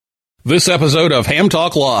This episode of Ham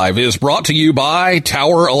Talk Live is brought to you by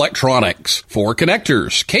Tower Electronics. For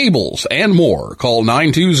connectors, cables, and more, call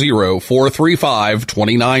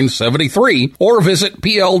 920-435-2973 or visit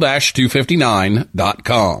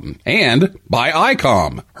pl-259.com. And by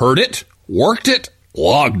ICOM. Heard it, worked it,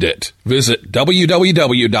 logged it. Visit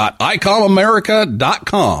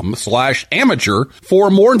www.icomamerica.com/amateur for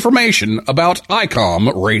more information about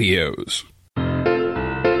ICOM radios.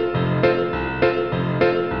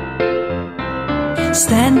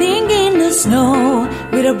 Standing in the snow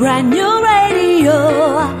with a brand new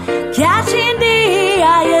radio, catching the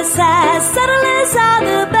ISS, satellites are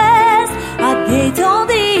the best. A gate on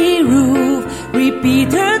the roof,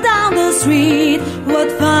 repeater down the street. What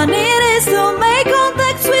fun it is to make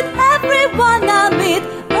contacts with everyone I meet.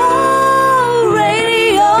 Oh,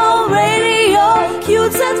 radio, radio,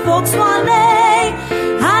 cute and folks one day.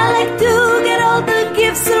 I like to get all the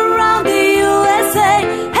gifts around the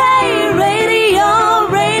USA. Hey, radio,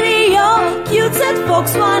 radio, cute and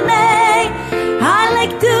folks one day. I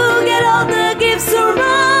like to get all the gifts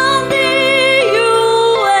around the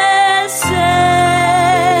USA.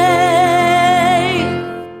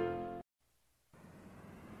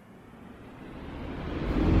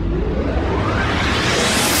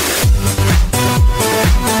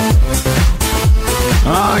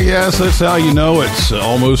 Ah, yes, that's how you know it's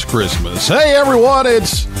almost Christmas. Hey, everyone,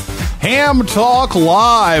 it's Ham Talk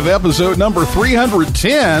Live, episode number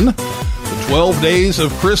 310, the 12 Days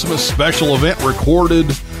of Christmas special event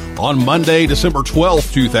recorded on Monday, December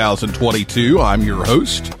 12th, 2022. I'm your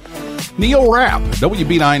host, Neil Rapp,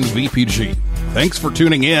 WB9VPG. Thanks for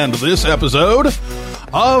tuning in to this episode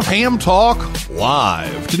of Ham Talk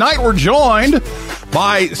Live. Tonight we're joined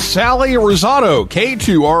by Sally Rosato,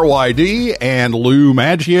 K2RYD, and Lou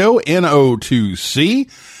Maggio, NO2C.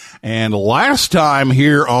 And last time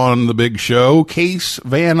here on the big show, Case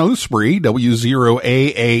Van Osprey,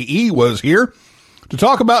 W0AAE, was here to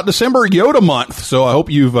talk about December Yoda month. So I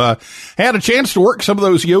hope you've had a chance to work some of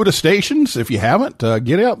those Yoda stations. If you haven't,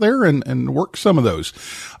 get out there and work some of those.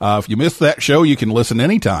 If you missed that show, you can listen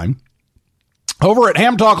anytime over at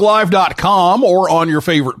hamtalklive.com or on your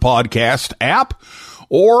favorite podcast app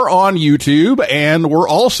or on YouTube. And we're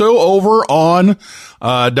also over on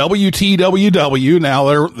WTWW.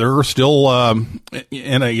 Now they're still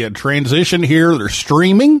in a transition here. They're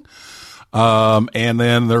streaming. And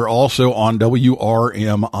then they're also on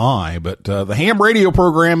WRMI, but the ham radio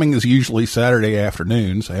programming is usually Saturday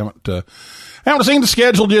afternoons. I haven't seen the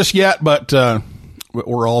schedule just yet, but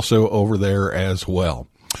we're also over there as well.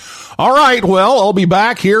 All right. Well, I'll be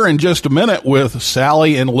back here in just a minute with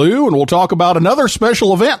Sally and Lou, and we'll talk about another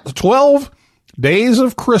special event, the 12 Days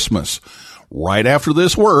of Christmas, right after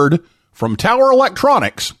this word from Tower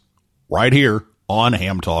Electronics, right here on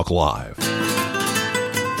Ham Talk Live.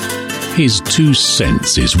 His 2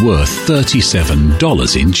 cents is worth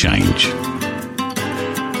 $37 in change.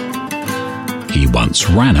 He once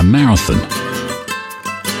ran a marathon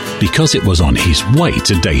because it was on his way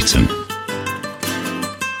to Dayton.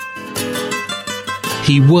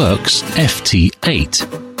 He works FT8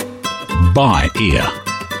 by ear.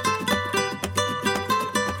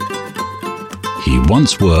 He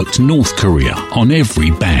once worked North Korea on every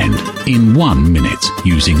band in 1 minute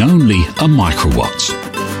using only a microwatt.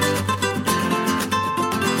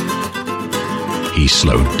 He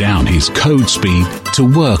slowed down his code speed to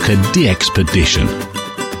work a de-expedition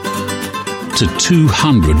to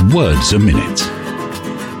 200 words a minute.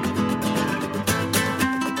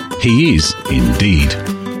 He is, indeed,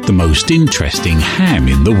 the most interesting ham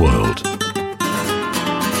in the world.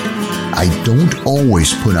 I don't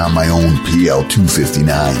always put on my own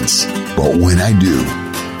PL259s, but when I do,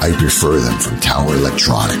 I prefer them from Tower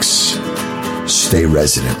Electronics. Stay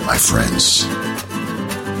resident, my friends.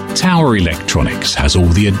 Tower Electronics has all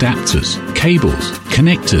the adapters, cables,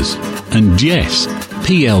 connectors, and yes,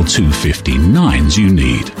 PL259s you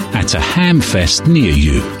need at a hamfest near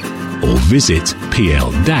you, or visit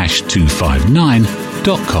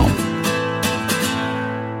pl-259.com.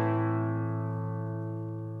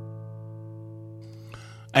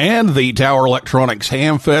 And the Tower Electronics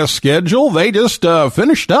Hamfest schedule, they just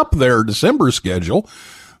finished up their December schedule,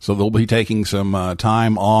 so they'll be taking some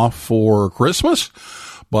time off for Christmas.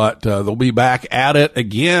 But they'll be back at it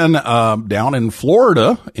again down in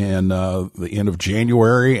Florida in the end of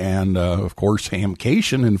January and, of course,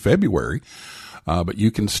 Hamcation in February. But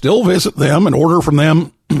you can still visit them and order from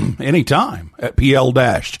them anytime at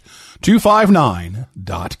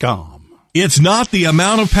pl-259.com. It's not the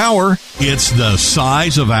amount of power, it's the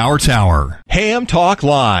size of our tower. Ham Talk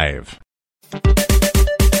Live.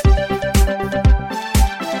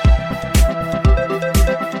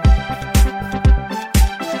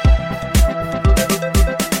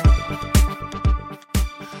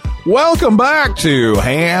 Welcome back to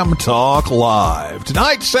Ham Talk Live.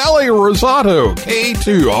 Tonight, Sally Rosato,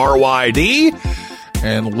 K2RYD,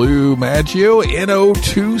 and Lou Maggio,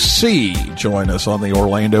 NO2C, join us on the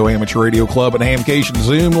Orlando Amateur Radio Club and Hamcation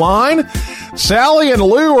Zoom line. Sally and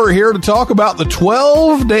Lou are here to talk about the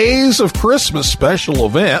 12 Days of Christmas special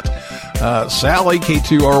event. Sally,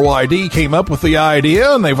 K2RYD, came up with the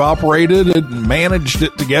idea, and they've operated and managed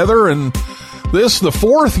it together, and this is the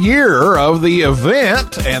fourth year of the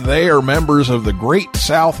event, and they are members of the Great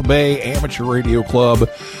South Bay Amateur Radio Club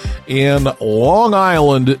in Long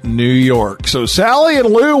Island, New York. So, Sally and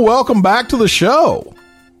Lou, welcome back to the show.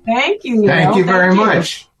 Thank you, Neil. Thank you very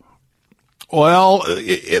much. Well,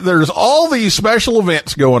 there's all these special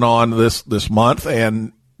events going on this month,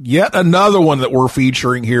 and yet another one that we're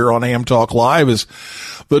featuring here on Ham Talk Live is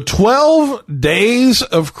the 12 Days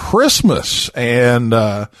of Christmas,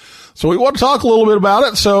 and so we want to talk a little bit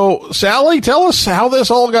about it. So, Sally, tell us how this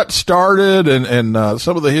all got started and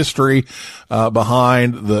some of the history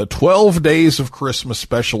behind the 12 Days of Christmas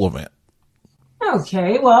special event.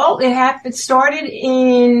 Okay, well, it started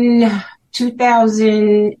in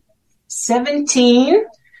 2017,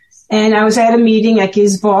 and I was at a meeting at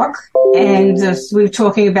Gisborne, and we were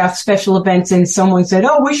talking about special events, and someone said,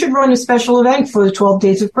 oh, we should run a special event for the 12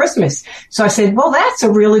 Days of Christmas. So I said, well, that's a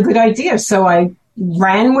really good idea. So I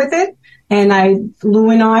ran with it, and Lou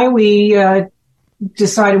and I, we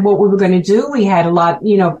decided what we were going to do. We had a lot,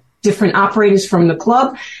 different operators from the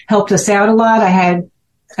club helped us out a lot. I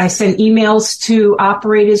sent emails to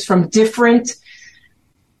operators from different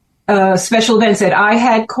special events that I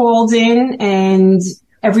had called in, and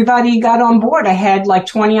everybody got on board. I had like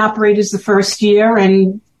 20 operators the first year,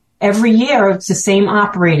 and every year it's the same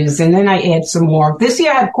operators, and then I add some more. This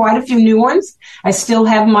year I have quite a few new ones. I still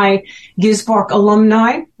have my Gisborne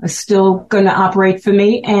alumni are still going to operate for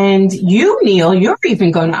me, and you, Neil, you're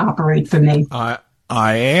even going to operate for me. I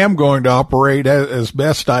am going to operate as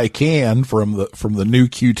best I can from the new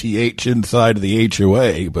QTH inside of the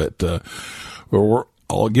HOA, but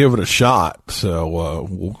I'll give it a shot. So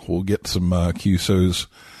we'll get some QSOs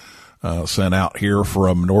sent out here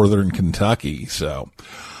from Northern Kentucky. So,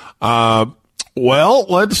 well,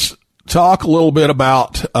 let's talk a little bit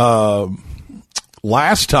about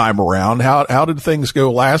last time around. How did things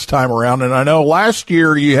go last time around? And I know last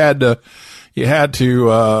year you had to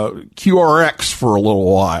QRX for a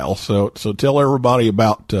little while. So tell everybody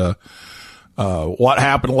about what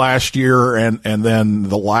happened last year and then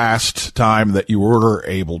the last time that you were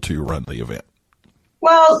able to run the event.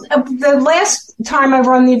 Well, the last time I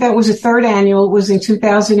run the event was the third annual. It was in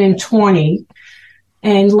 2020.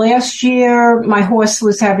 And last year, my horse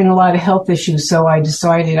was having a lot of health issues, so I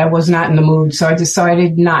decided I was not in the mood. So I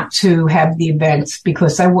decided not to have the event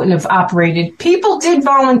because I wouldn't have operated. People did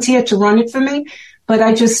volunteer to run it for me, but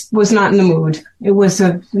I just was not in the mood. It was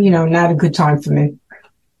not a good time for me.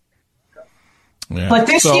 Yeah. But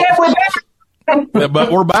this year we're back.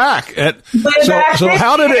 But we're back. So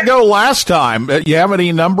how did it go last time? You have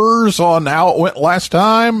any numbers on how it went last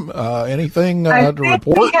time? Anything to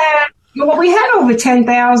report? We had over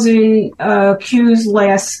 10,000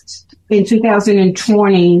 Qs in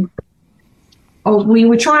 2020. We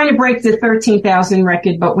were trying to break the 13,000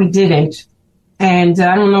 record, but we didn't. And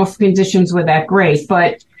I don't know if conditions were that great,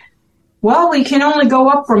 but we can only go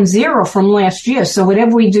up from zero from last year. So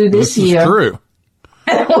whatever we do this year, is true.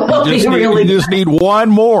 You just need one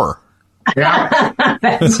more. Yeah,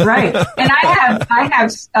 that's right. And I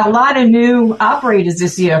have a lot of new operators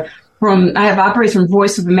this year. I have operators from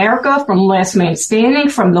Voice of America, from Last Man Standing,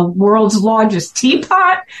 from the world's largest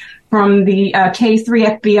teapot, from the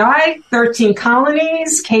K3 FBI, 13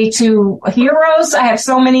 Colonies, K2 Heroes. I have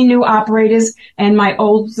so many new operators, and my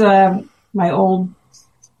old,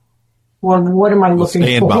 what am I looking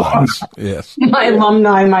standbys. for? Yes. My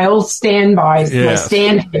alumni, my old standbys, yes. my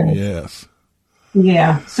stand-in. Yes.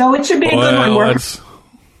 Yeah. So it should be a good one. I'm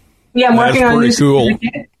working on pretty cool.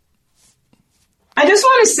 I just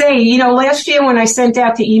want to say, last year when I sent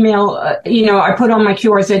out the email, I put on my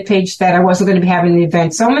QRZ page that I wasn't going to be having the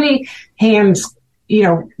event. So many hams,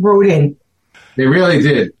 wrote in. They really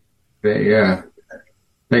did. They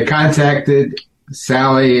contacted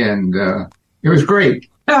Sally, and it was great.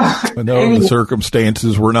 I know the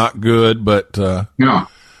circumstances were not good, but no,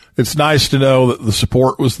 it's nice to know that the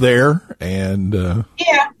support was there, and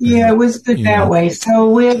it was good that way. So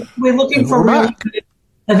we're looking for a really good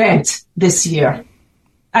event this year.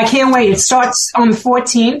 I can't wait. It starts on the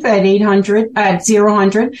 14th at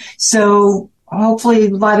 00. So hopefully a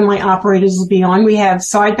lot of my operators will be on. We have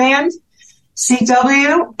sideband,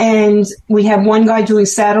 CW, and we have one guy doing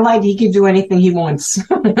satellite. He can do anything he wants.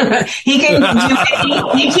 He can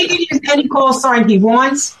use any call sign he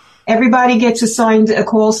wants. Everybody gets assigned a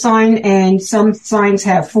call sign, and some signs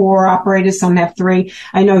have 4 operators, some have 3.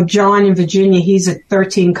 I know John in Virginia, he's a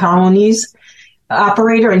 13 colonies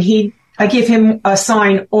operator, and I give him a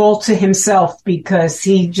sign all to himself because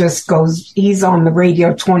he just he's on the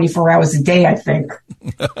radio 24 hours a day, I think,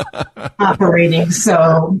 operating.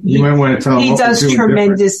 So you might want to tell him he does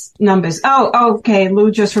tremendous numbers. Oh, okay.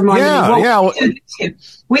 Lou just reminded me.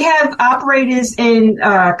 We have operators in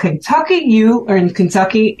Kentucky,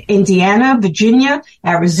 Indiana, Virginia,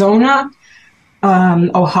 Arizona,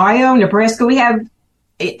 Ohio, Nebraska.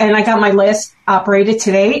 And I got my last operator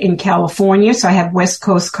today in California, so I have West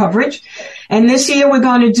Coast coverage. And this year we're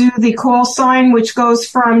going to do the call sign, which goes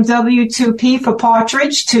from W2P for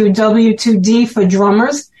partridge to W2D for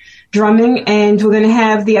drumming, and we're going to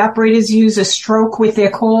have the operators use a stroke with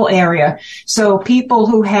their call area. So people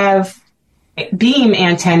who have beam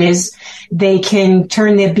antennas, they can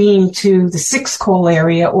turn their beam to the 6 call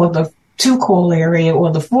area or the 2 call area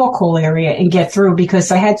or the 4 call area and get through,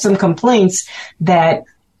 because I had some complaints that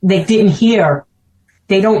they didn't hear.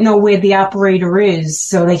 They don't know where the operator is,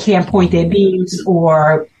 so they can't point their beams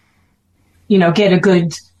or, get a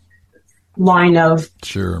good line of,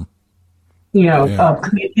 of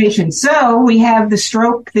communication. So we have the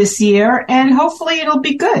stroke this year, and hopefully it'll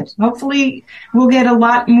be good. Hopefully we'll get a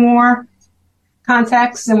lot more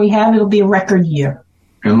contacts than we have. It'll be a record year.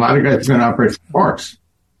 And a lot of guys are going to operate for Parks.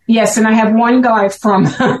 Yes, and I have one guy from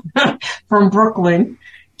from Brooklyn,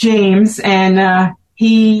 James, and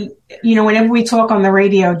he, whenever we talk on the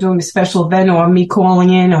radio doing a special event or me calling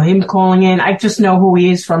in or him calling in, I just know who he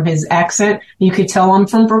is from his accent. You could tell I'm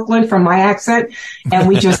from Brooklyn from my accent. And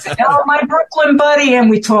we just say, oh, my Brooklyn buddy. And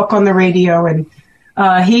we talk on the radio. And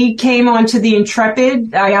he came on to the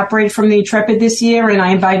Intrepid. I operated from the Intrepid this year, and I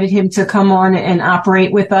invited him to come on and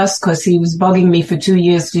operate with us because he was bugging me for 2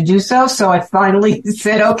 years to do so. So I finally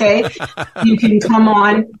said, okay, you can come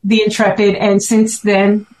on the Intrepid. And since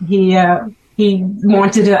then, he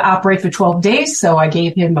wanted to operate for 12 days, so I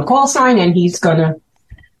gave him a call sign, and he's going to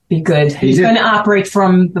be good. He's going to operate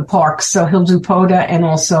from the parks, so he'll do POTA and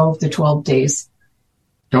also the 12 days.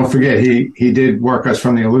 Don't forget, he did work us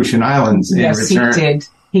from the Aleutian Islands in return.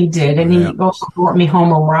 Yes, he did. And he also brought me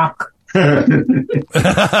home a rock. So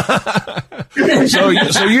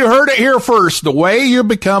you heard it here first. The way you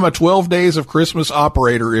become a 12 Days of Christmas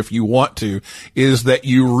operator, if you want to, is that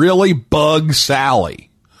you really bug Sally.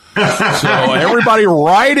 So everybody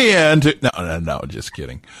write in to, no, just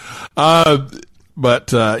kidding. But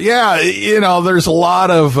there's a lot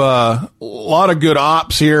of good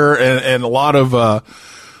ops here and a lot of,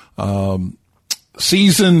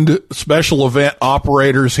 seasoned special event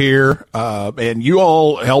operators here. And you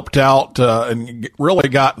all helped out, and really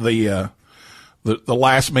got the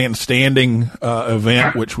last man standing,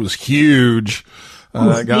 event, which was huge.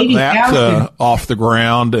 Got that, off the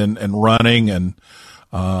ground and running, and,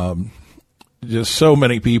 just so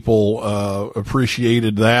many people,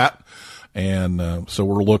 appreciated that. And, so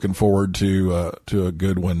we're looking forward to a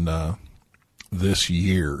good one, this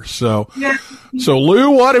year. So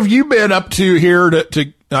Lou, what have you been up to here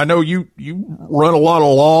to I know you run a lot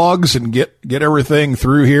of logs and get everything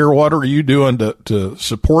through here. What are you doing to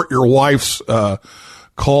support your wife's,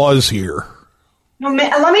 cause here? No,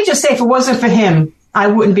 let me just say, if it wasn't for him, I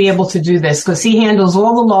wouldn't be able to do this, because he handles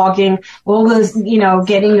all the logging, all the,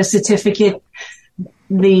 getting the certificate,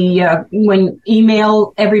 when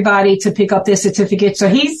email everybody to pick up their certificate. So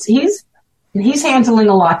he's handling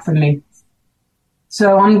a lot for me.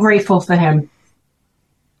 So I'm grateful for him.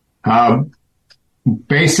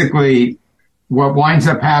 Basically, what winds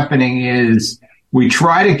up happening is we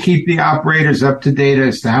try to keep the operators up to date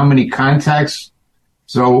as to how many contacts.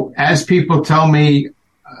 So as people tell me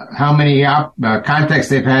how many contacts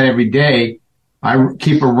they've had every day, I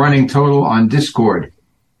keep a running total on Discord.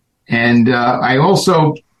 And I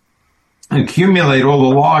also accumulate all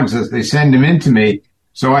the logs as they send them in to me,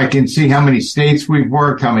 so I can see how many states we've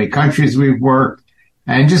worked, how many countries we've worked,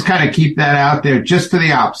 and just kind of keep that out there just for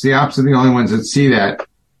the ops. The ops are the only ones that see that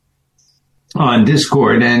on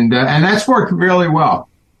Discord. And that's worked really well.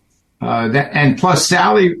 And plus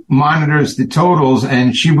Sally monitors the totals,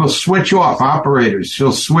 and she will switch off operators.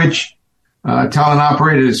 She'll switch, tell an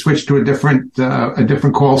operator to switch to a different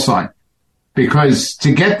call sign. Because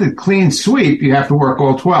to get the clean sweep, you have to work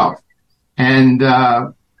all 12. And,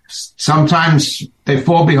 sometimes they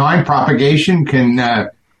fall behind. Propagation can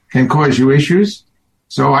cause you issues.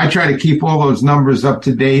 So I try to keep all those numbers up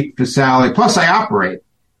to date for Sally. Plus I operate.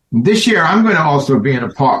 This year, I'm going to also be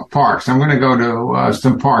in parks. I'm going to go to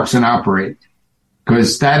some parks and operate,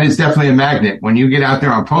 because that is definitely a magnet. When you get out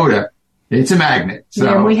there on POTA, it's a magnet. So,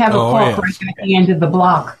 yeah, we have a park right at the end of the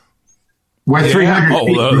block. We're 300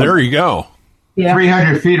 feet. There you go. Yeah.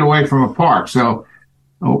 300 feet away from a park. So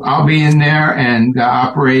I'll be in there and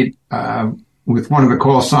operate with one of the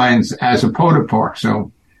call signs as a POTA park.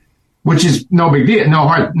 So, which is no big deal,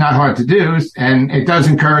 not hard to do, and it does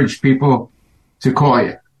encourage people to call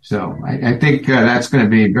you. So I think that's going to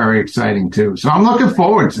be very exciting too. So I'm looking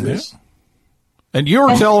forward to this. And you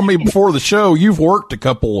were telling me before the show you've worked a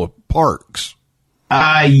couple of parks.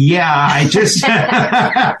 Yeah, I just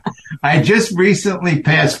I just recently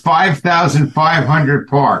passed 5,500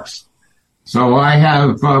 parks. So I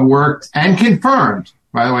have worked and confirmed.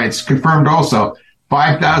 By the way, it's confirmed also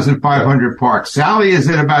 5,500 parks. Sally is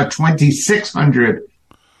at about 2,600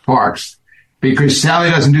 parks because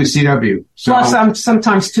Sally doesn't do CW. So, plus, I'm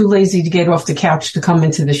sometimes too lazy to get off the couch to come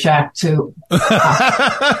into the shack too.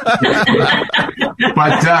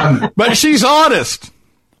 But she's honest.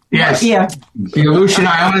 Yes. Yeah. The Aleutian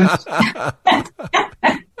Islands.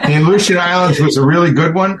 The Aleutian Islands was a really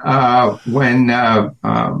good one.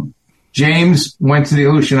 When James went to the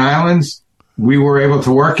Aleutian Islands, we were able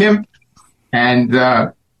to work him, and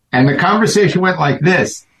the conversation went like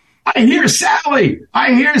this: "I hear Sally!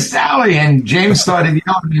 I hear Sally!" And James started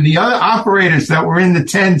yelling, and the other operators that were in the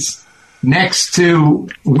tents next to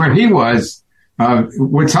where he was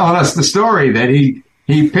were telling us the story that he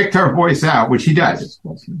picked her voice out, which he does.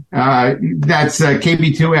 That's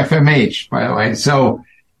KB2 FMH, by the way. So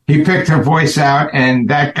he picked her voice out, and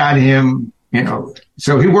that got him,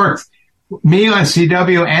 so he worked me on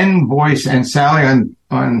CW and voice and Sally on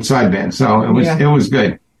sideband. So it was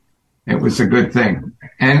good. It was a good thing.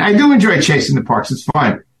 And I do enjoy chasing the parks. It's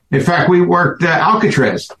fun. In fact, we worked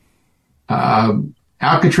Alcatraz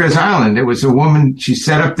Island. It was a woman. She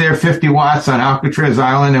set up there 50 watts on Alcatraz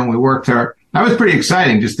Island, and we worked her. That was pretty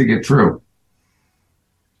exciting just to get through.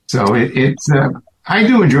 So it's I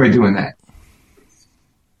do enjoy doing that.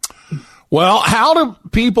 Well, how do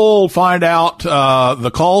people find out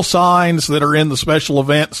the call signs that are in the special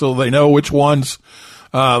event so they know which ones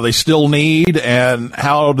they still need, and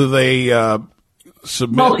how do they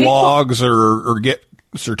submit logs or get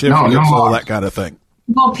certificates, all that kind of thing?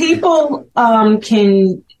 Well, people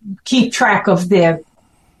can keep track of the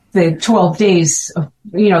 12 days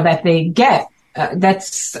that they get.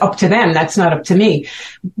 That's up to them. That's not up to me.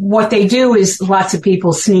 What they do is lots of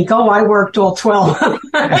people sneak, I worked all 12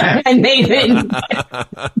 and they didn't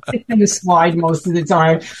slide most of the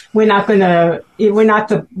time. We're not the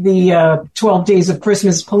 12 days of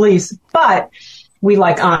Christmas police, but we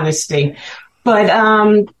like honesty. But,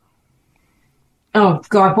 oh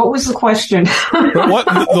God, what was the question? What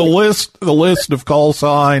the list of call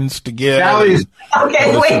signs to get the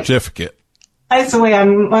certificate? That's the way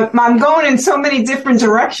I'm going in so many different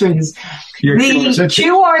directions. The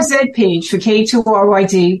QRZ page for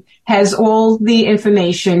K2RYD has all the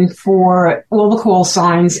information for all the call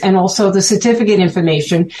signs and also the certificate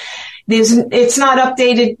information. It's not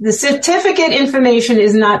updated. The certificate information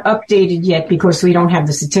is not updated yet because we don't have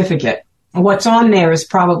the certificate. What's on there is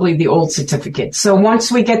probably the old certificate. So once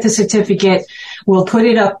we get the certificate, we'll put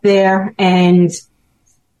it up there, and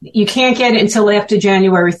you can't get it until after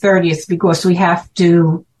January 30th because we have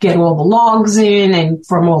to get all the logs in and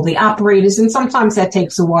from all the operators, and sometimes that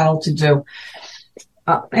takes a while to do.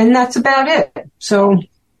 And that's about it. So,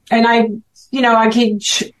 and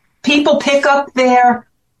people pick up their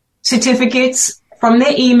certificates from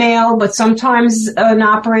their email, but sometimes an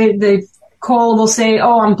operator, the call will say,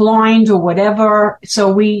 I'm blind or whatever.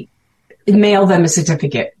 So we mail them a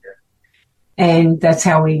certificate, and that's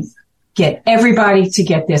how we get everybody to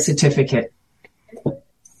get their certificate.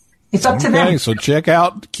 It's up to them. Okay, so check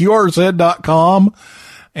out QRZ.com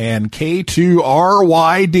and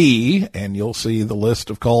K2RYD, and you'll see the list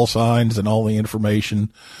of call signs and all the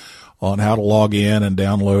information on how to log in and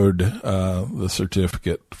download the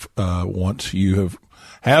certificate once you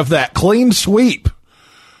have that clean sweep.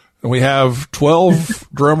 We have 12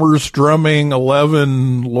 drummers drumming,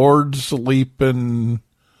 11 lords leaping.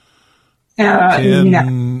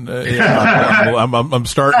 I'm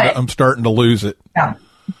starting to lose it. Yeah.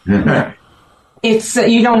 It's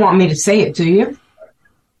you don't want me to say it, do you?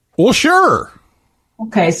 Well, sure.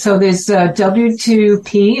 Okay, so there's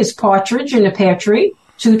W2P is partridge in a pear tree,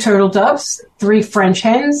 2 turtle doves, 3 French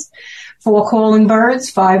hens, 4 calling birds,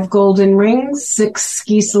 5 golden rings, 6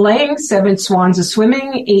 geese laying, 7 swans are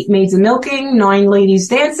swimming, 8 maids are milking, 9 ladies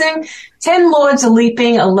dancing, 10 lords are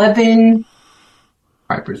leaping, 11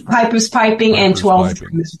 Pipers piping, and 12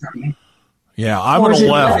 drummers drumming. Yeah, I'm an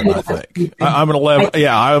 11, I think. I'm an 11.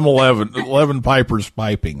 Yeah, I'm 11. 11 pipers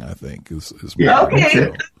piping, I think, is Yeah,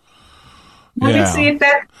 Okay. Let me see if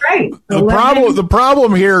that's right. The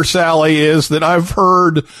problem here, Sally, is that I've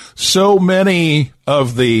heard so many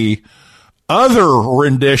of the other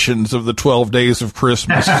renditions of the 12 Days of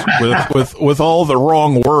Christmas with all the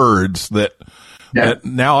wrong words that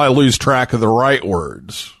now I lose track of the right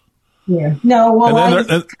words. Yeah. No, well,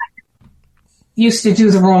 I used to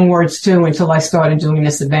do the wrong words too until I started doing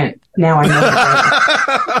this event. Now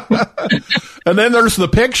I know. And then there's the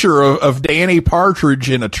picture of Danny Partridge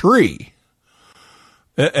in a tree.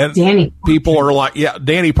 And Danny people are like, yeah,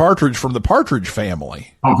 Danny Partridge from the Partridge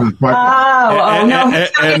Family. No.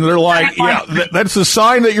 And they're like, yeah, that's a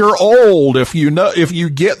sign that you're old. If you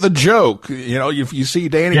get the joke, if you see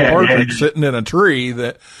Danny Partridge sitting in a tree,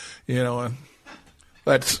 that,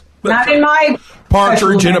 that's not in my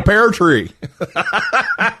Partridge in a pear tree.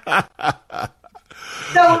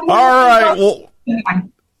 All right.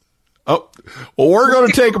 Well, we're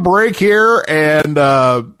going to take a break here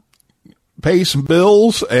and, pay some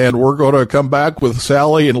bills, and we're going to come back with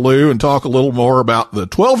Sally and Lou and talk a little more about the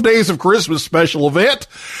 12 Days of Christmas special event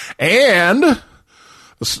and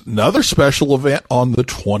another special event on the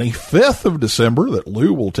 25th of December that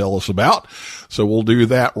Lou will tell us about. So we'll do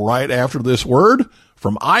that right after this word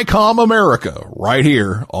from ICOM America right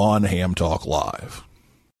here on Ham Talk Live.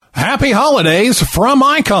 Happy holidays from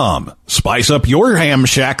ICOM. Spice up your ham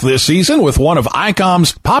shack this season with one of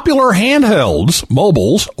ICOM's popular handhelds,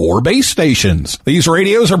 mobiles, or base stations. These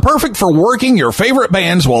radios are perfect for working your favorite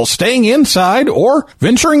bands while staying inside or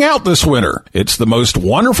venturing out this winter. It's the most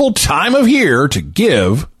wonderful time of year to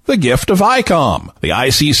give the gift of ICOM. The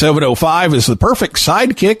IC705 is the perfect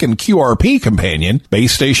sidekick and QRP companion.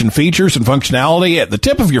 Base station features and functionality at the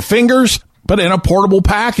tip of your fingers, but in a portable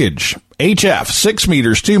package. HF, 6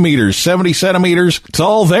 meters, 2 meters, 70 centimeters. It's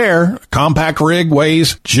all there. Compact rig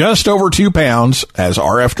weighs just over 2 pounds, has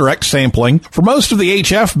RF direct sampling for most of the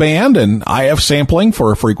HF band and IF sampling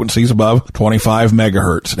for frequencies above 25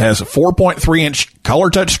 megahertz. It has a 4.3-inch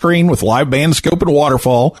color touch screen with live band scope and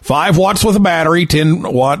waterfall, 5 watts with a battery,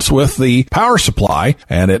 10 watts with the power supply,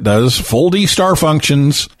 and it does full D-Star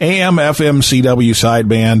functions, AM, FM, CW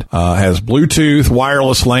sideband, has Bluetooth,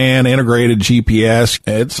 wireless LAN, integrated GPS.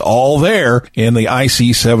 It's all there in the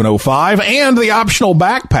IC705 and the optional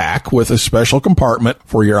backpack with a special compartment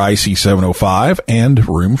for your IC705 and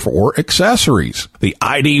room for accessories. The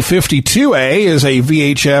ID52A is a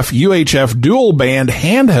VHF UHF dual band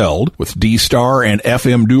handheld with D-Star and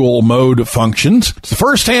FM dual mode functions. It's the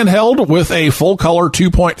first handheld with a full color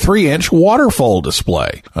 2.3-inch waterfall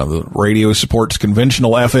display. The radio supports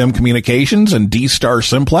conventional FM communications and D-Star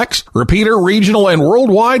simplex, repeater, regional, and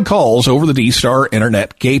worldwide calls over the D-Star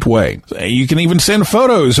Internet Gateway. You can even send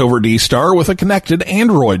photos over D-Star with a connected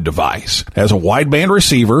Android device. It has a wideband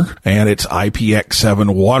receiver, and it's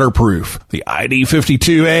IPX7 waterproof. The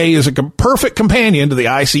ID52A is a perfect companion to the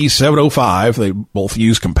IC705. They both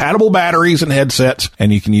use compatible batteries and headsets,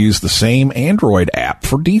 and you can use the same Android app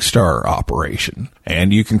for D-Star operation.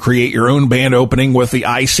 And you can create your own band opening with the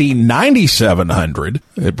IC9700.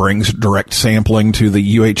 It brings direct sampling to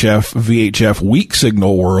the UHF VHF weak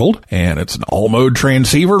signal world, and it's an all-mode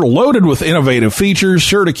transceiver loaded with innovative features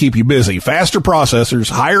sure to keep you busy. Faster processors,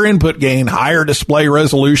 higher input gain, higher display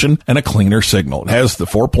resolution, and a cleaner signal. It has the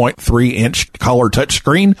 4.3-inch color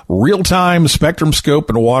touchscreen, real-time spectrum scope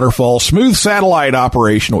and waterfall, smooth satellite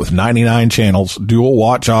operation with 99 channels, dual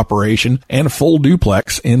watch operation, and full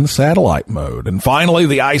duplex in satellite mode. And finally,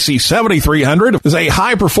 the IC7300 is a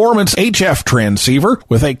high-performance HF transceiver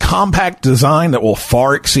with a compact design that will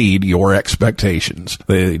far exceed your expectations.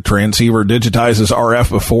 The transceiver digitizes RF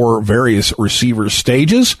before various receiver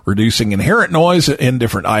stages, reducing inherent noise in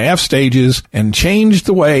different IF stages, and change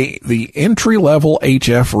the way the entry-level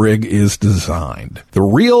HF rig is designed. The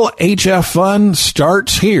real HF fun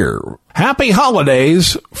starts here. Happy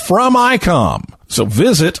holidays from ICOM. So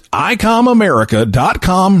visit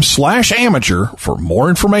ICOMAmerica.com/amateur for more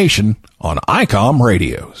information on ICOM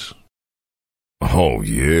radios. Oh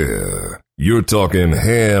yeah, you're talking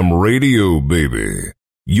ham radio, baby.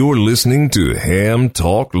 You're listening to Ham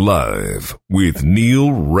Talk Live with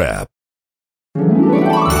Neil Rapp.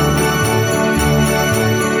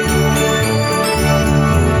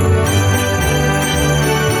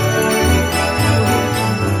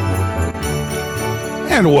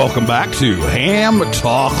 And welcome back to Ham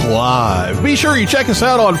Talk Live. Be sure you check us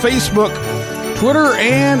out on Facebook, Twitter,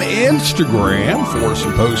 and Instagram for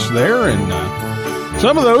some posts there. And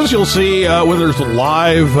some of those you'll see when there's a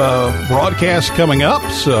live broadcast coming up.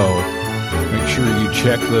 So make sure you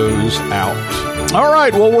check those out. All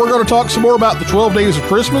right, well, we're going to talk some more about the 12 Days of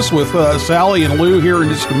Christmas with Sally and Lou here in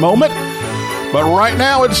just a moment. But right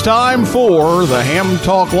now it's time for the Ham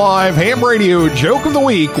Talk Live Ham Radio Joke of the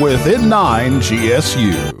Week with N9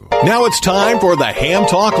 GSU. Now it's time for the Ham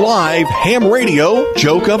Talk Live Ham Radio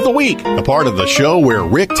Joke of the Week, a part of the show where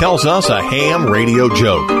Rick tells us a ham radio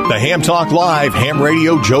joke. The Ham Talk Live Ham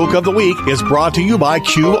Radio Joke of the Week is brought to you by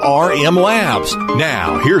QRM Labs.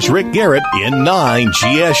 Now, here's Rick Garrett in N9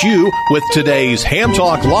 GSU with today's Ham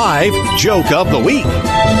Talk Live Joke of the Week.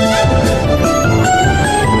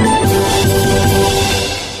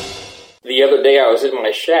 The other day I was in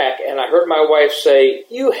my shack and I heard my wife say,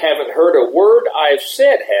 "You haven't heard a word I've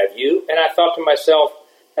said, have you?" And I thought to myself,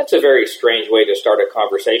 that's a very strange way to start a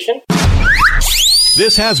conversation.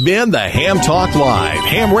 This has been the Ham Talk Live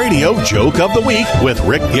Ham Radio Joke of the Week with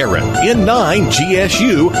Rick Garrett in N9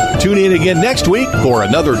 GSU. Tune in again next week for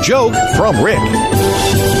another joke from Rick.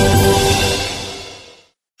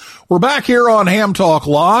 We're back here on Ham Talk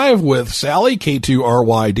Live with Sally,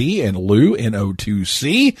 K2RYD, and Lou,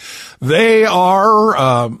 NO2C. They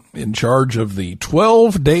are in charge of the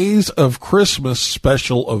 12 Days of Christmas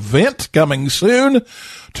special event coming soon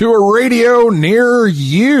to a radio near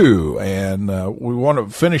you. And we want to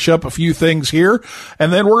finish up a few things here.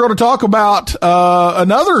 And then we're going to talk about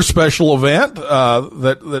another special event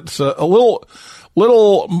that's a little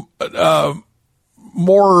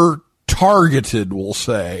more targeted, we'll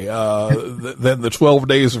say, than the 12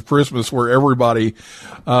 Days of Christmas where everybody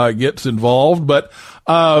gets involved. But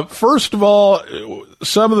first of all,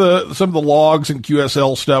 some of the logs and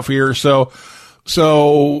QSL stuff here. So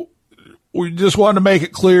we just wanted to make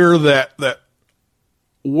it clear that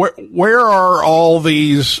where are all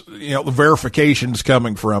these, the verifications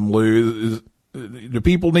coming from, Lou? Do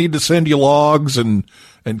people need to send you logs and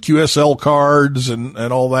QSL cards and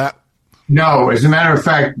all that? No, as a matter of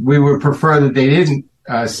fact, we would prefer that they didn't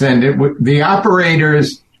send it. The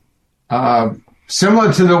operators,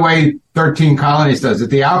 similar to the way 13 Colonies does it,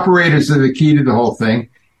 the operators are the key to the whole thing.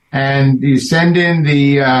 And you send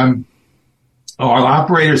in our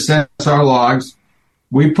operators send us our logs.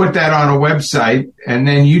 We put that on a website, and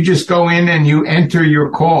then you just go in and you enter your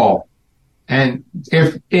call. And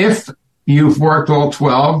if you've worked all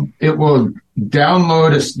 12, it will you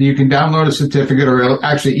can download a certificate, or it'll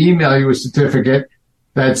actually email you a certificate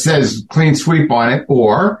that says clean sweep on it.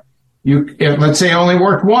 Or if let's say you only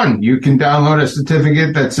worked one, you can download a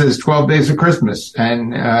certificate that says 12 Days of Christmas,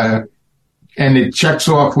 and it checks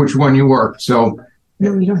off which one you worked. So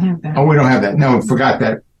no, we don't have that. Oh, we don't have that. No, forget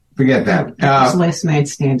that. It's last man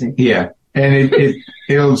standing. Yeah. And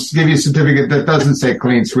it'll give you a certificate that doesn't say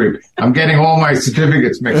clean sweep. I'm getting all my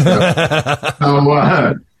certificates mixed up.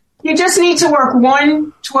 So, you just need to work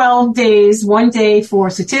 12 days, 1 day for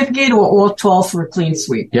a certificate, or all 12 for a clean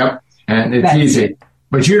sweep. Yep. And it's easy. It.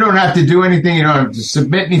 But you don't have to do anything. You don't have to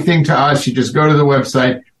submit anything to us. You just go to the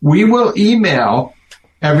website. We will email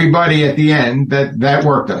everybody at the end that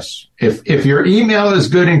worked us. If your email is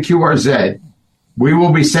good in QRZ, we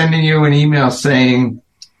will be sending you an email saying,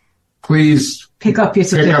 please pick up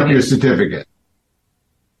your certificate.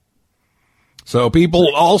 So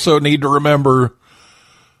people also need to remember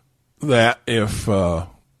that if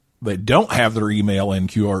they don't have their email in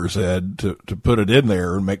QRZ, to put it in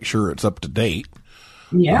there and make sure it's up to date.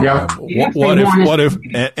 Yeah. What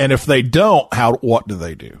if they don't, what do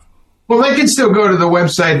they do? Well, they can still go to the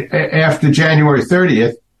website after January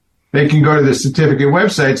 30th. They can go to the certificate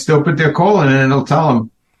website, still put their call in, and it'll tell them,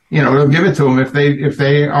 it'll give it to them if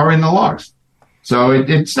they are in the logs. So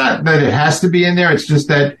it's not that it has to be in there. It's just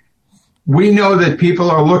that we know that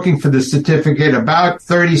people are looking for the certificate about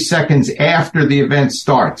 30 seconds after the event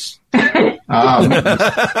starts. About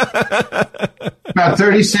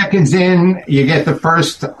 30 seconds in, you get the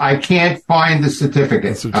first, I can't find the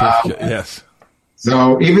certificate. Yes.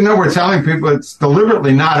 So even though we're telling people it's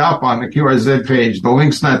deliberately not up on the QRZ page, the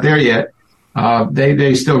link's not there yet,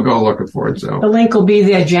 they still go looking for it. So the link will be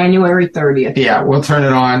there January 30th. Yeah, we'll turn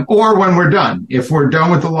it on, or when we're done. If we're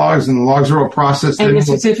done with the logs and the logs are all processed, and the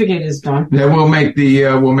certificate is done, then we'll make the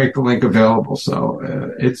link available. So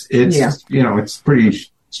it's pretty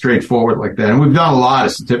straightforward like that. And we've done a lot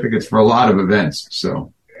of certificates for a lot of events,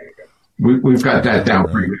 so we've got that down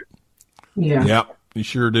pretty good. Yeah. Yep, you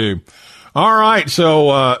sure do. All right,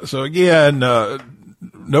 so again, no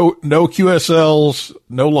QSLs,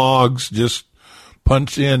 no logs, just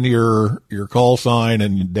punch in your call sign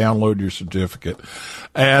and you download your certificate.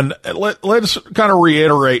 And let's kind of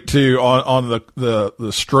reiterate too on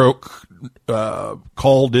the stroke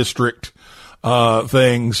call district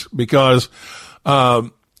things, because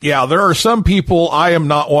Yeah, there are some people, I am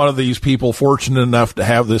not one of these people fortunate enough to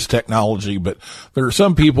have this technology, but there are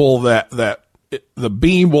some people that the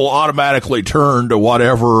beam will automatically turn to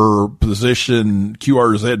whatever position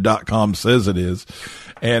QRZ.com says it is.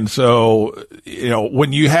 And so,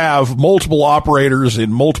 when you have multiple operators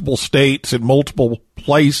in multiple states, in multiple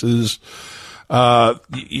places,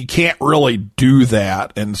 you can't really do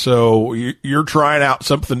that. And so you're trying out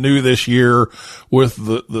something new this year with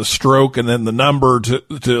the stroke and then the number to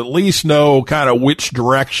at least know kind of which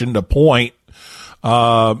direction to point.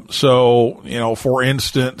 So, for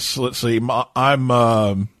instance, let's see, what's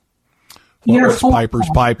Piper's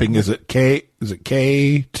piping? Is it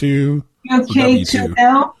K2? You're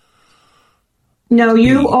K2L? No,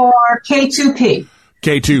 you are K2P.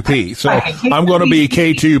 K2P. So I'm going to be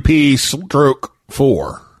K2P stroke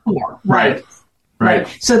 4. Right.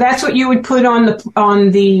 So that's what you would put on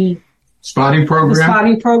the spotting program. The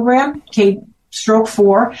spotting program, K stroke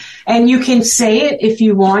 4. And you can say it if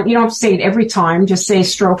you want. You don't have to say it every time. Just say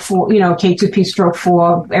stroke 4, K2P stroke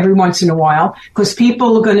 4 every once in a while, because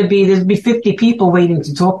there'll be 50 people waiting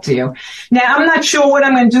to talk to you. Now, I'm not sure what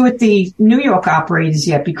I'm going to do with the New York operators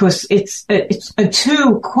yet, because it's a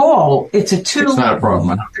 2 call. It's a 2. It's not a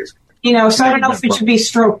problem. So I don't know if it should be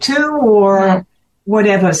stroke 2 or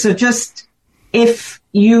whatever. So just if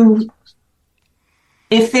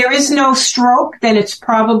there is no stroke, then it's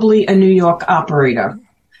probably a New York operator.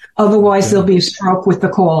 Otherwise, there'll be a stroke with the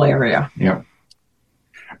call area. Yeah.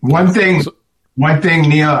 One thing,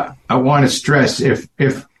 Neil, I want to stress: if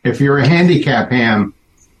you're a handicap ham,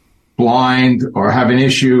 blind, or have an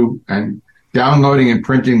issue, and downloading and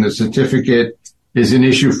printing the certificate is an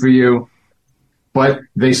issue for you, but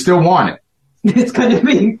they still want it. It's going to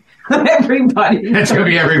be everybody. It's going to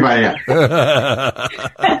be everybody.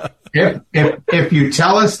 If you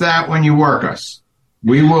tell us that when you work us,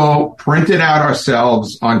 we will print it out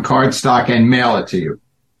ourselves on cardstock and mail it to you.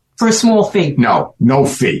 For a small fee. No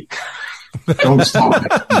fee. Don't stop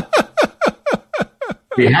it.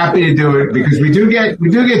 Be happy to do it, because we do get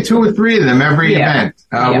 2 or 3 of them every event.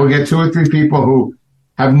 We'll get 2 or 3 people who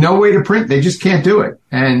have no way to print. They just can't do it.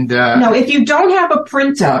 And no, if you don't have a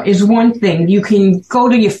printer is one thing. You can go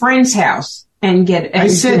to your friend's house and get. I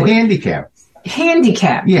said handicap.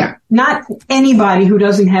 Handicap. Yeah. Not anybody who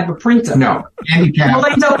doesn't have a printer. No. Handicap. Will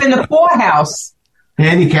end up in the poorhouse.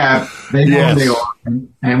 Handicap. They know they are.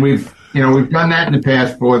 And we've done that in the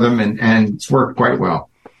past for them, and it's worked quite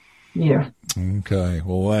well. Yeah. Okay.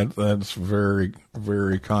 Well, that's very,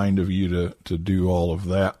 very kind of you to do all of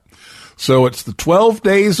that. So it's the 12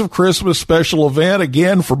 Days of Christmas special event.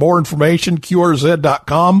 Again, for more information,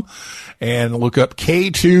 QRZ.com, and look up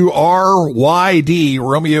K2RYD,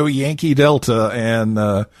 Romeo Yankee Delta,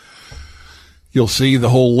 and you'll see the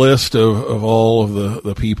whole list of all of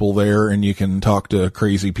the people there, and you can talk to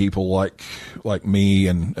crazy people like me,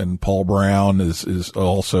 and Paul Brown is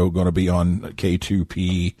also going to be on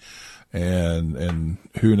K2P, and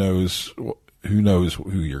who knows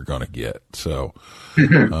who you're going to get. So,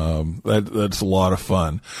 that's a lot of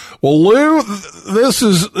fun. Well, Lou, this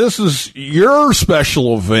is your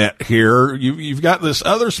special event here. You've got this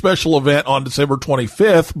other special event on December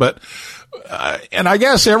 25th, but, and I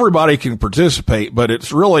guess everybody can participate, but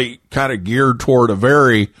it's really kind of geared toward a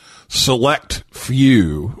very select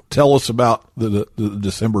few. Tell us about the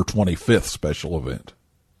December 25th special event.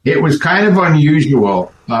 It was kind of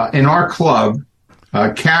unusual. In our club,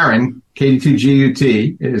 Karen,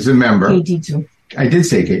 KD2GUT, is a member. KD2. I did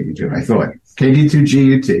say KD2, I thought.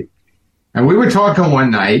 KD2GUT. And we were talking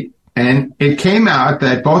one night, and it came out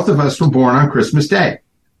that both of us were born on Christmas Day.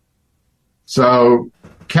 So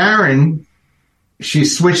Karen, she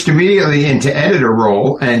switched immediately into editor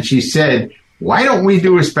role, and she said, why don't we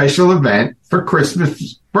do a special event for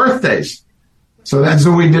Christmas birthdays? So that's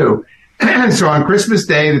what we do. So on Christmas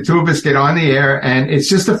Day, the 2 of us get on the air, and it's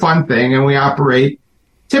just a fun thing, and we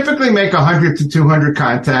typically make 100 to 200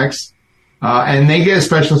 contacts, and they get a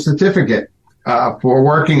special certificate for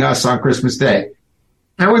working us on Christmas Day.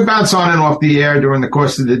 And we bounce on and off the air during the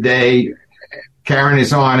course of the day. Karen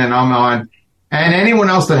is on and I'm on. And anyone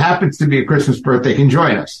else that happens to be a Christmas birthday can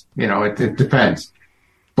join us. It depends.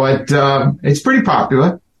 But it's pretty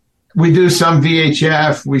popular. We do some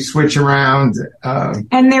VHF. We switch around.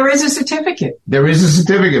 And there is a certificate. There is a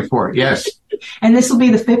certificate for it, yes. And this will be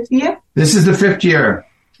the 5th year? This is the 5th year.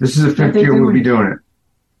 This is the 5th year we'll be doing it.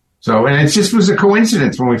 So, and it just was a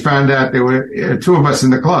coincidence when we found out there were 2 of us in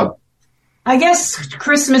the club. I guess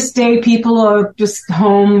Christmas Day, people are just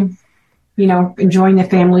home, enjoying their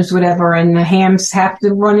families, whatever, and the hams have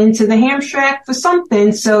to run into the ham shack for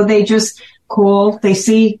something, so they just call, they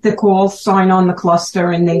see the call sign on the cluster,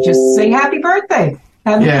 and they just say happy birthday.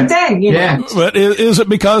 Have a good day. You know? But is it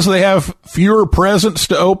because they have fewer presents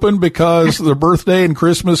to open because their birthday and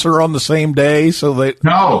Christmas are on the same day? So they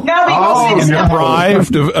because get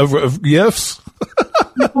deprived of gifts?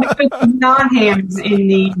 Non-hams in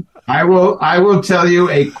the... I will tell you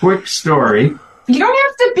a quick story. You don't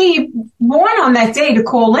have to be born on that day to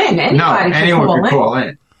call in. Anyone can call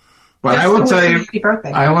in. But I will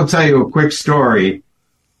tell you a quick story.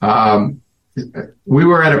 We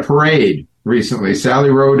were at a parade recently. Sally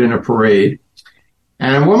rode in a parade,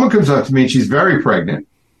 and a woman comes up to me, and she's very pregnant.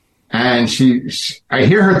 And I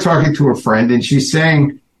hear her talking to a friend, and she's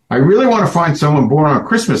saying, I really want to find someone born on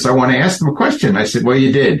Christmas. I want to ask them a question. I said, well,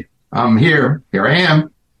 you did. I'm here. Here I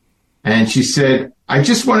am. And she said, I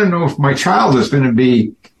just want to know if my child is going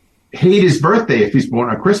to hate his birthday if he's born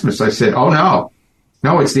on Christmas. I said, oh, no.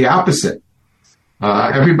 No, it's the opposite.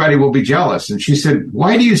 Everybody will be jealous. And she said,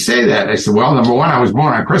 why do you say that? I said, well, number one, I was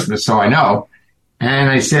born on Christmas, so I know. And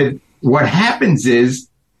I said, what happens is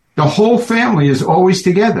the whole family is always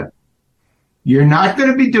together. You're not going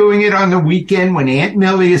to be doing it on the weekend when Aunt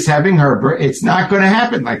Millie is having her birthday. It's not going to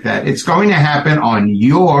happen like that. It's going to happen on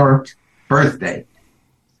your birthday.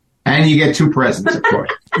 And you get 2 presents, of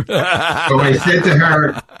course. So I said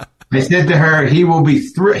to her, he will be,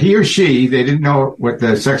 he or she, they didn't know what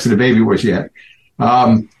the sex of the baby was yet.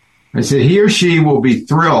 I said, he or she will be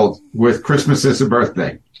thrilled with Christmas as a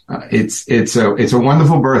birthday. It's a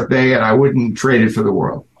wonderful birthday, and I wouldn't trade it for the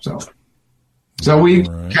world. So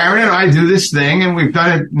Karen and I do this thing, and we've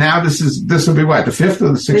done it now. This will be what, the 5th or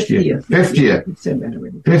the 6th year? 5th year.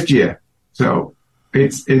 5th year. So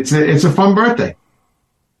it's a fun birthday.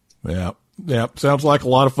 Yeah. Yeah. Sounds like a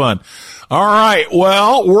lot of fun. All right.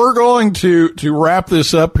 Well, we're going to wrap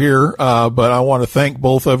this up here. But I want to thank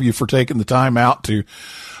both of you for taking the time out to,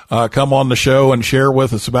 come on the show and share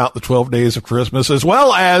with us about the 12 days of Christmas, as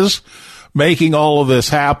well as making all of this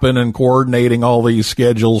happen and coordinating all these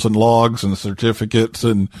schedules and logs and certificates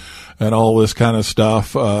and all this kind of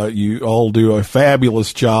stuff. You all do a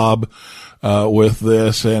fabulous job with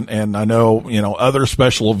this. And I know, other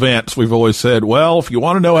special events, we've always said, well, if you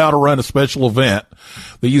want to know how to run a special event,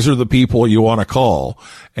 these are the people you want to call.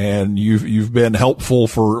 And you've been helpful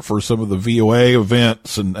for some of the VOA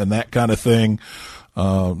events and that kind of thing.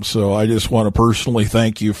 So I just want to personally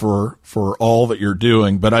thank you for all that you're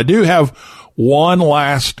doing. But I do have one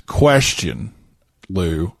last question,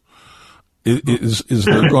 Lou. Is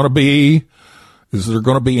there going to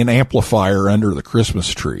be an amplifier under the Christmas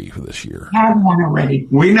tree for this year? Have one already.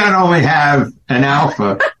 We not only have an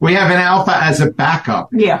alpha, we have an alpha as a backup.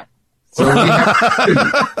 Yeah. So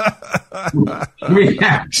we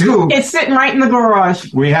have 2. It's sitting right in the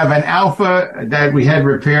garage. We have an alpha that we had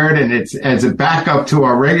repaired, and it's as a backup to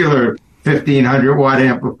our regular 1500 watt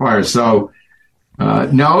amplifier. So,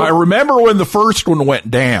 no. I remember when the first one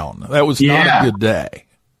went down. That was not a good day.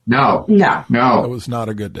 No. That was not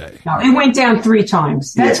a good day. No, it went down 3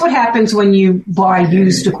 times. That's what happens when you buy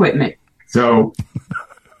used equipment. So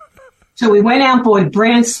we went out and bought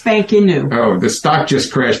brand spanking new. Oh, the stock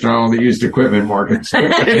just crashed on all the used equipment markets.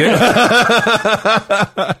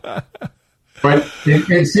 But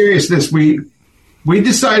in seriousness, we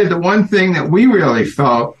decided that one thing that we really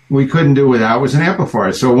felt we couldn't do without was an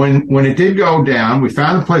amplifier. So when it did go down, we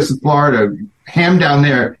found a place in Florida. Ham down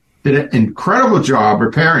there did an incredible job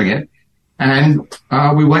repairing it. And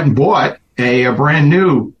we went and bought a brand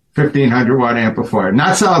new 1500 watt amplifier.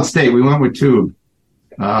 Not solid state. We went with tube.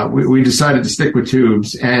 We decided to stick with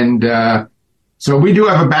tubes. And so we do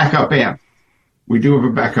have a backup amp.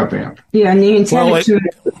 Yeah, and the antenna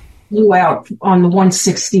flew out on the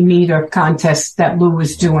 160 meter contest that Lou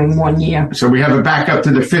was doing one year. So we have a backup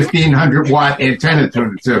to the 1500 watt antenna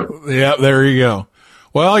tuner too. Yeah, there you go.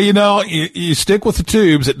 Well, you stick with the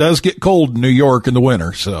tubes. It does get cold in New York in the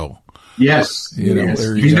winter, so. Yes.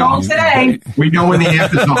 There you go. Today. We know when the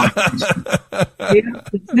amp is on.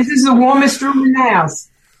 This is the warmest room in the house.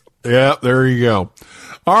 Yeah, there you go.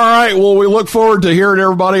 All right. Well, we look forward to hearing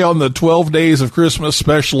everybody on the 12 Days of Christmas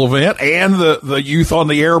special event and the Youth on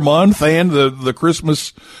the Air month and the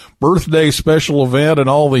Christmas birthday special event and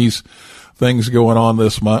all these things going on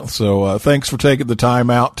this month. So thanks for taking the time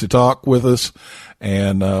out to talk with us,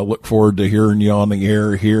 and look forward to hearing you on the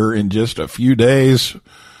air here in just a few days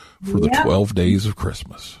for the 12 Days of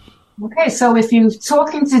Christmas. Okay, so if you're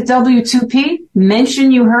talking to W2P,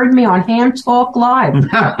 mention you heard me on Ham Talk Live.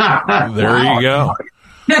 There you go.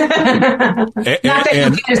 Not that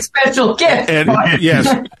you get a special gift.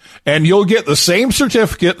 Yes, and you'll get the same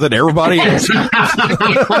certificate that everybody else.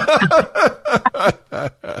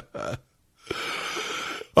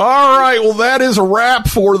 All right, well, that is a wrap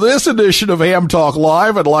for this edition of Ham Talk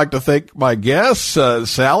Live. I'd like to thank my guests,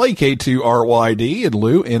 Sally, K2RYD, and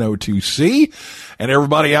Lou, NO2C, and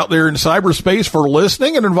everybody out there in cyberspace for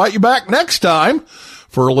listening, and invite you back next time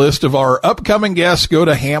for a list of our upcoming guests. Go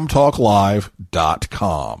to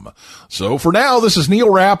hamtalklive.com. So for now, this is Neil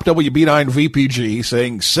Rapp, WB9VPG,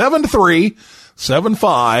 saying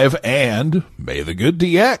 7-3-7-5, and may the good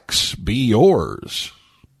DX be yours.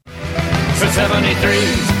 So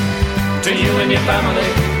 73s to you and your family.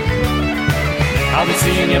 I'll be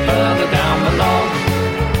seeing you further down the law.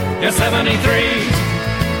 Yeah,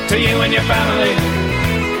 73s to you and your family.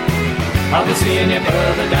 I'll be seeing you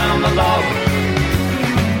further down the law.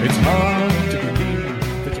 It's Monday.